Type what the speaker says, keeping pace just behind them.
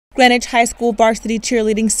Greenwich High School varsity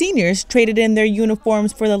cheerleading seniors traded in their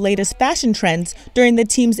uniforms for the latest fashion trends during the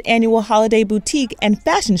team's annual holiday boutique and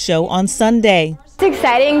fashion show on Sunday. It's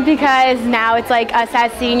exciting because now it's like us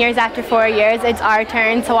as seniors after 4 years, it's our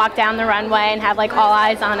turn to walk down the runway and have like all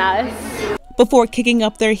eyes on us. Before kicking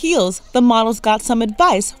up their heels, the models got some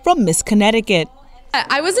advice from Miss Connecticut.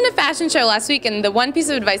 I was in a fashion show last week, and the one piece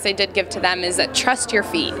of advice I did give to them is that trust your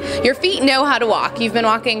feet. Your feet know how to walk. You've been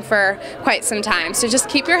walking for quite some time, so just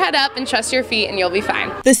keep your head up and trust your feet and you'll be fine.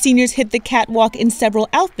 The seniors hit the catwalk in several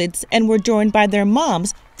outfits and were joined by their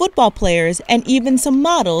moms, football players, and even some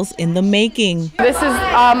models in the making. This is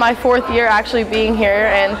my 4th year actually being here,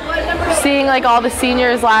 and seeing like all the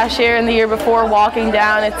seniors last year and the year before walking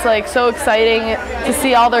down, it's like so exciting to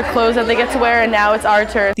see all their clothes that they get to wear, and now it's our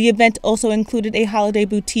turn. The event also included a holiday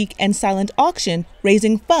boutique and silent auction,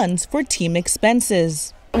 raising funds for team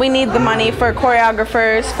expenses. We need the money for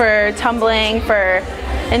choreographers, for tumbling, for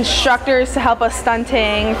instructors to help us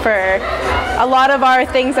stunting, for a lot of our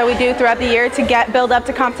things that we do throughout the year to build up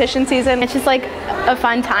to competition season. It's just like a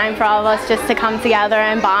fun time for all of us just to come together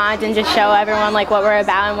and bond and just show everyone like what we're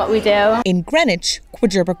about and what we do. In Greenwich,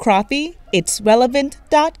 It's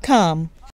relevant.com.